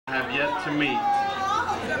have yet to meet.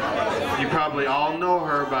 You probably all know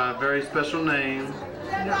her by a very special name.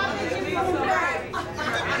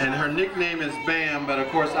 And her nickname is Bam, but of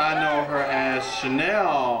course I know her as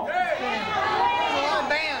Chanel.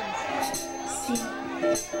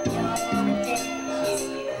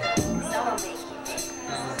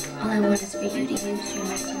 All I want is for you to use your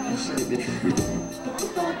imagination.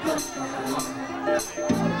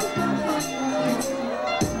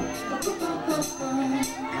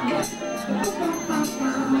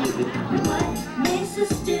 What makes us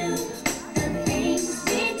do the things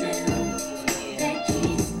we do that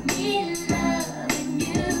keeps me loving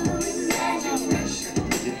you? Imagination.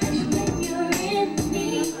 When you're in me,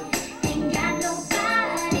 ain't got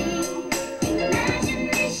nobody.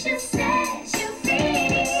 Imagination sets you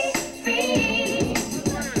free.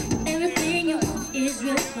 Everything you want is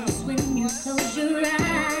real close when you close your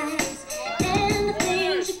eyes. And the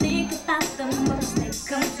things you think about the most, they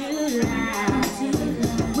come to life.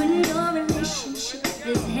 When your relationship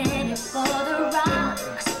is headed for the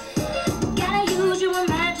rocks, gotta use your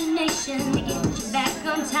imagination to get you back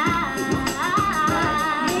on time.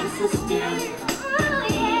 Makes us do, oh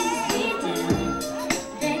yes, we do,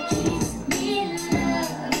 that keeps me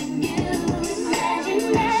loving you.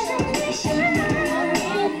 Imagination,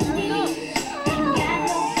 ain't got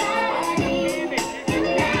nobody.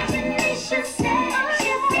 Imagination sets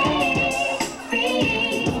you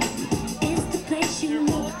free. It's the place you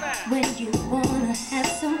need when you wanna have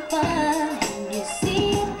some fun. And you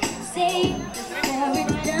see it, say it before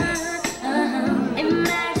it's done.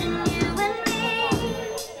 Imagine you and me,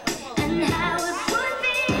 and how it would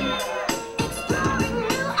be, exploring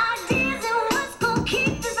new ideas and what's gonna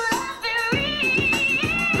keep this love very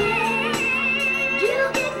real. You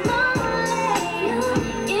get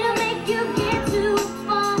lonely, it'll make you get too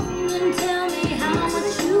far, and tell me how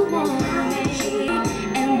much you want me.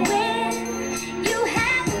 And when you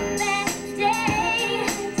have that day,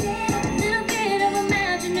 a little bit of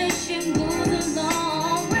imagination goes a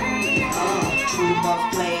long way. True ball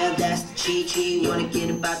player, that's the cheat sheet. Wanna get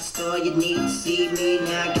about the store, you need to see me.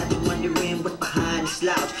 Now I got you wondering what's behind the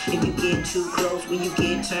slouch. If you get too close, when you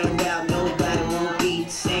get turned out, nobody won't be the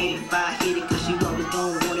same. If I hit it, cause you always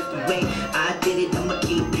don't want it the way I did it, I'ma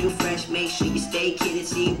keep you fresh. Make sure you stay kidded.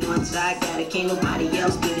 See, once I got it, can't nobody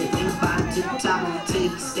else get it. Then fight to the top until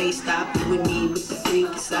you say stop. You and me with the freak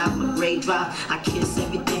inside my great drop. I kiss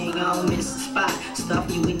everything, I don't miss a spot. Stuff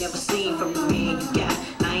you ain't never seen from the man you got.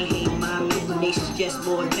 I ain't hating my imagination's just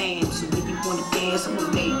more advanced. So when you wanna dance, I'ma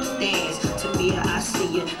make you dance. To me, I see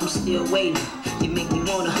you, I'm still waiting. You make me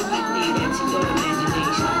wanna leave that to your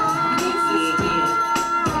imagination.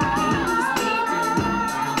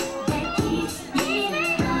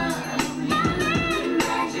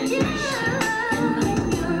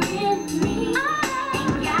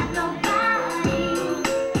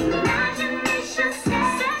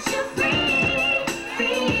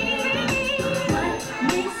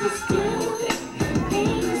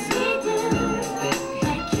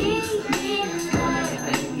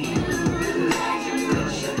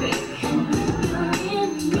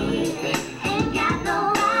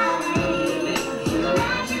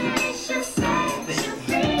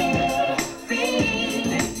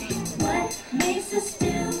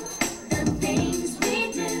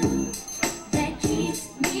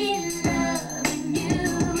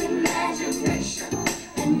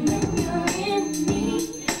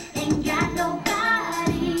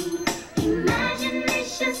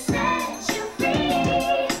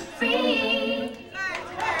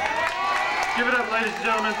 Give it up, ladies and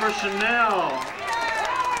gentlemen, for Chanel.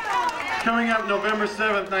 Coming up November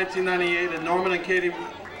 7th, 1998 at Norman and Katie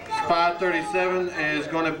 537 is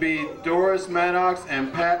going to be Doris Maddox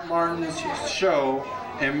and Pat Martin's show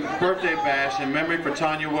and birthday bash in memory for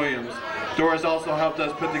Tanya Williams. Doris also helped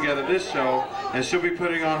us put together this show, and she'll be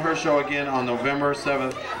putting on her show again on November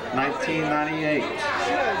 7th, 1998.